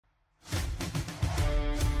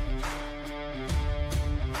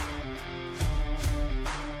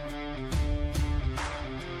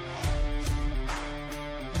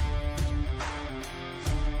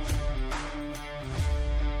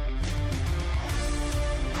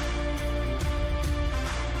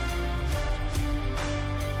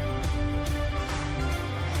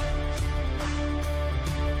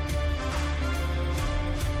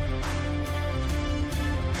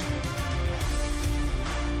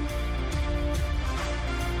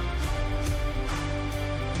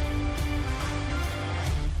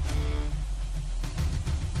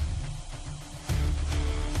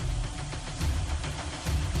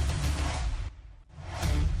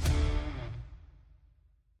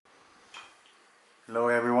Hello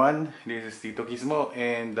everyone, this is Tito Gizmo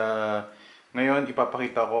and ngayon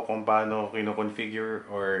ipapakita ko kung paano kino-configure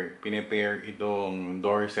or pine-pair itong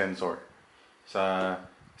door sensor sa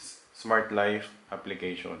Smart Life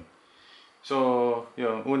application. So,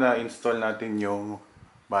 yung una install natin yung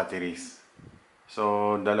batteries.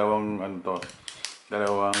 So, dalawang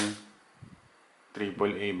dalawang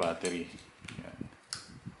AAA battery. Yan.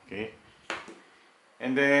 Okay?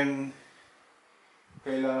 And then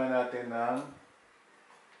kailangan natin ng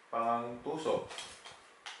pang-tusok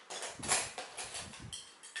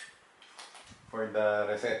for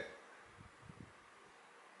the reset.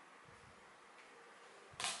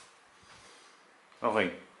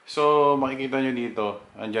 Okay. So, makikita nyo dito,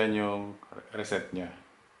 andyan yung reset niya.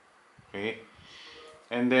 Okay?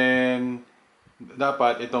 And then,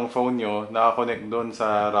 dapat itong phone nyo nakakonect doon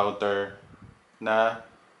sa router na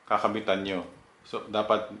kakabitan nyo. So,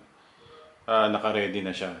 dapat naka-ready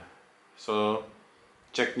na siya. So,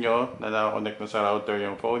 check nyo na nakakonect na sa router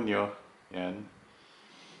yung phone nyo. Yan.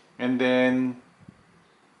 And then,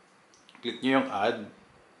 click nyo yung add.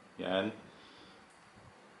 Yan.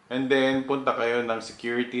 And then, punta kayo ng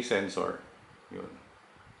security sensor. Yun.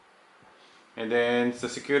 And then,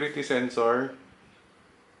 sa security sensor,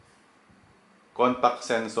 contact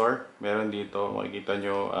sensor. Meron dito, makikita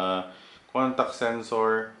nyo, contact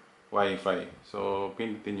sensor WIFI. So,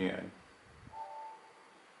 pindutin nyo yan.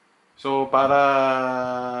 So, para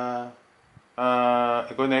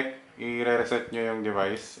i-connect, i-reset nyo yung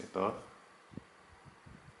device. Ito.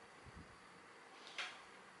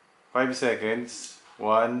 5 seconds.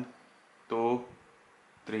 1, 2,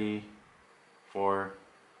 3, 4,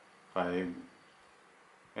 5.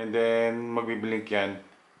 And then, magbiblink yan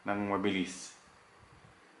ng mabilis.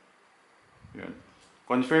 Yun.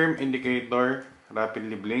 Confirm indicator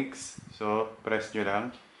rapidly blinks. So, press nyo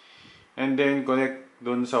lang. And then, connect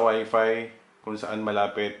dun sa Wi-Fi kung saan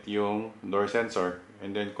malapit yung door sensor.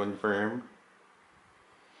 And then, confirm.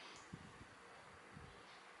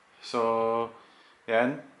 So,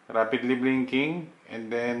 yan. Rapidly blinking. And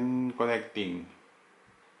then, connecting.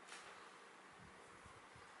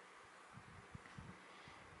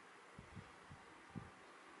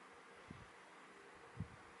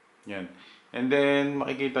 Yan. And then,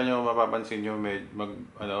 makikita nyo, mapapansin nyo,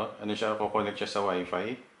 ano siya, kukonect siya sa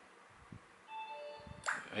Wi-Fi.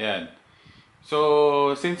 Ayan.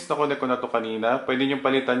 So, since na-connect ko na to kanina, pwede nyo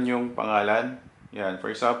palitan yung pangalan. Yan. For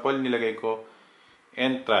example, nilagay ko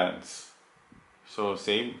entrance. So,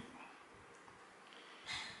 save.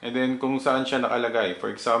 And then, kung saan siya nakalagay. For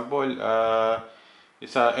example,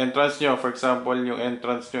 sa entrance nyo, for example, yung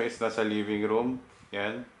entrance nyo is nasa living room.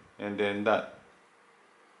 Yan. And then, that.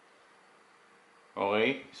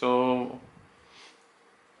 Okay? So,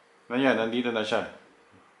 nandito na siya.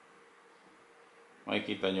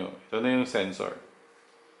 Makikita nyo. Ito na yung sensor.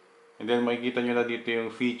 And then, makikita nyo na dito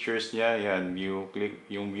yung features niya. Yan. Click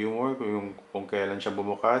yung view more, kung kailan siya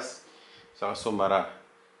bumukas. Saka sumara.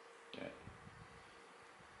 Yan.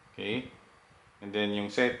 Okay? And then,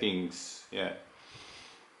 yung settings. Yan.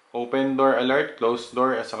 Open door alert, close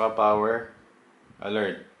door, at saka power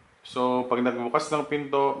alert. So, pag nagbukas ng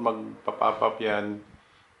pinto, magpa-pop up yan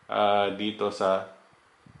dito sa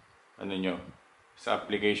sa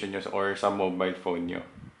application nyo or sa mobile phone nyo.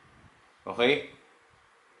 Okay?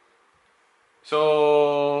 So,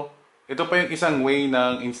 ito pa yung isang way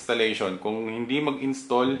ng installation. Kung hindi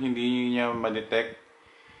mag-install, hindi niya ma-detect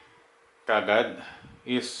kagad,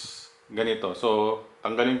 is ganito. So,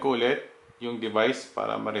 tanggalin ko ulit yung device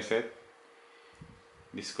para ma-reset.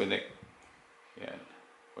 Disconnect. Yan.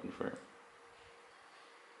 Confirm.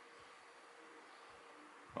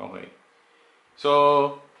 Okay.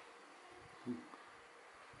 So,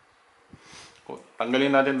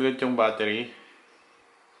 tanggalin natin ulit yung battery.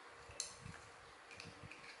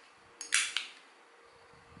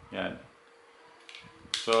 Yan.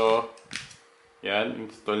 So, yan.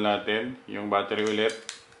 Install natin yung battery ulit.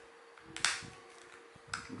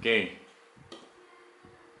 Okay.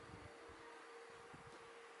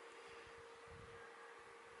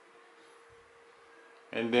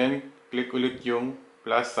 And then, click ulit yung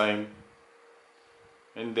plus sign.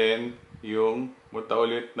 And then, yung punta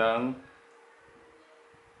ulit ng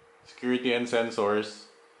security and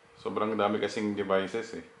sensors. Sobrang dami kasing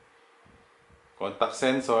devices eh. Contact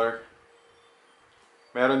sensor.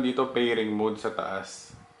 Meron dito pairing mode sa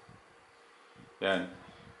taas. Yan.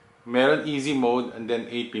 Meron easy mode and then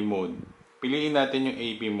AP mode. Piliin natin yung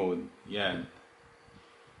AP mode. Yan.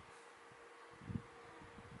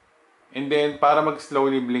 And then, para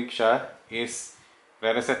mag-slowly blink siya, is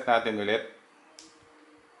re-reset natin ulit.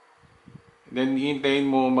 Then, hihintayin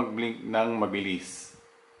mo mag-blink ng mabilis.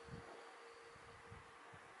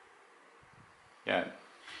 Yan.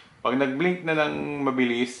 Pag nag-blink na ng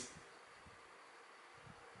mabilis,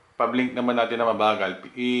 pa-blink naman natin na mabagal,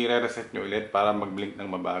 i-reset nyo ulit para mag-blink ng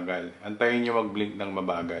mabagal. Antayin nyo mag-blink ng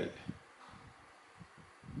mabagal.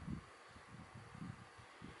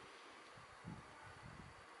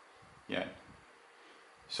 Yan.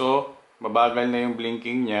 So, mabagal na yung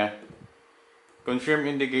blinking niya. Confirm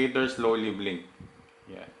indicator, slowly blink.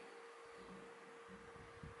 Yan.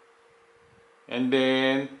 And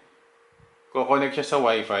then, ko-connect siya sa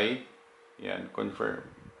Wi-Fi. Yan, confirm.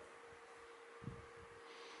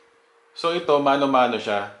 So, ito, mano-mano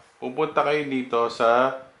siya. Pupunta kayo dito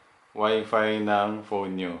sa Wi-Fi ng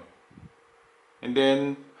phone nyo. And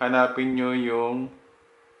then, hanapin nyo yung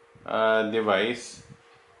device.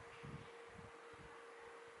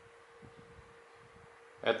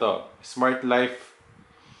 Ito, Smart Life.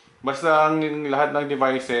 Basta ang lahat ng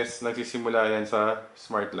devices, nagsisimula yan sa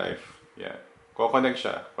Smart Life. Yan. Ko-connect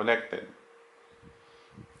siya. Connected.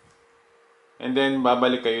 And then,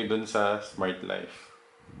 babalik kayo dun sa Smart Life.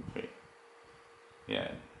 Okay.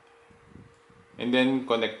 Yan. And then,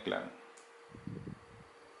 connect lang.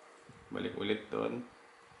 Balik ulit dun.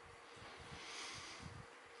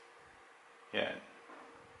 Yan.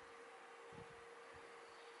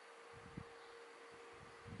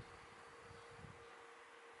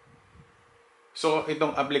 So,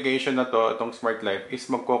 itong application na to, itong Smart Life, is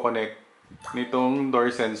magko-connect nitong door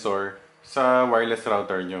sensor sa wireless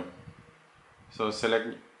router nyo. So,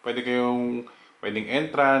 pwedeng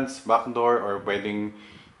entrance, backdoor, or pwedeng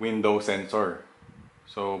window sensor.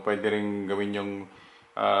 So, pwede rin gawin yung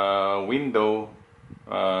window,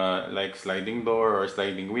 like sliding door or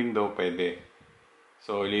sliding window, pwede.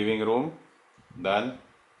 So, living room, done.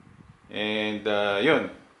 And, yun,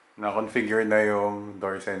 na-configure na yung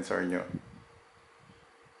door sensor nyo.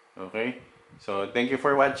 Okay? So, thank you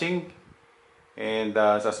for watching. And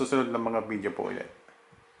sa susunod na mga video po ulit.